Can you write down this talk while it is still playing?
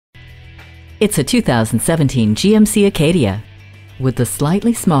It's a 2017 GMC Acadia. With the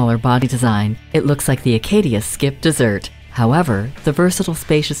slightly smaller body design, it looks like the Acadia skipped dessert. However, the versatile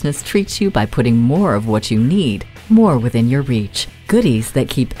spaciousness treats you by putting more of what you need, more within your reach. Goodies that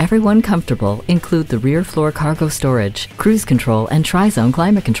keep everyone comfortable include the rear floor cargo storage, cruise control, and tri-zone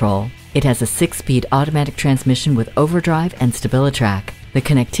climate control. It has a 6-speed automatic transmission with overdrive and StabiliTrak. The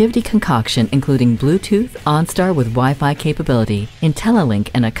connectivity concoction, including Bluetooth, OnStar with Wi-Fi capability,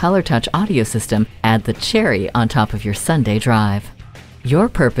 INTELLILINK, and a ColorTouch audio system, add the cherry on top of your Sunday drive. Your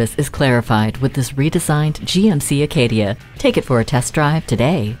purpose is clarified with this redesigned GMC Acadia. Take it for a test drive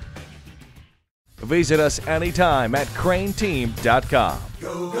today. Visit us anytime at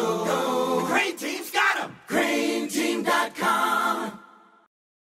crainteam.com.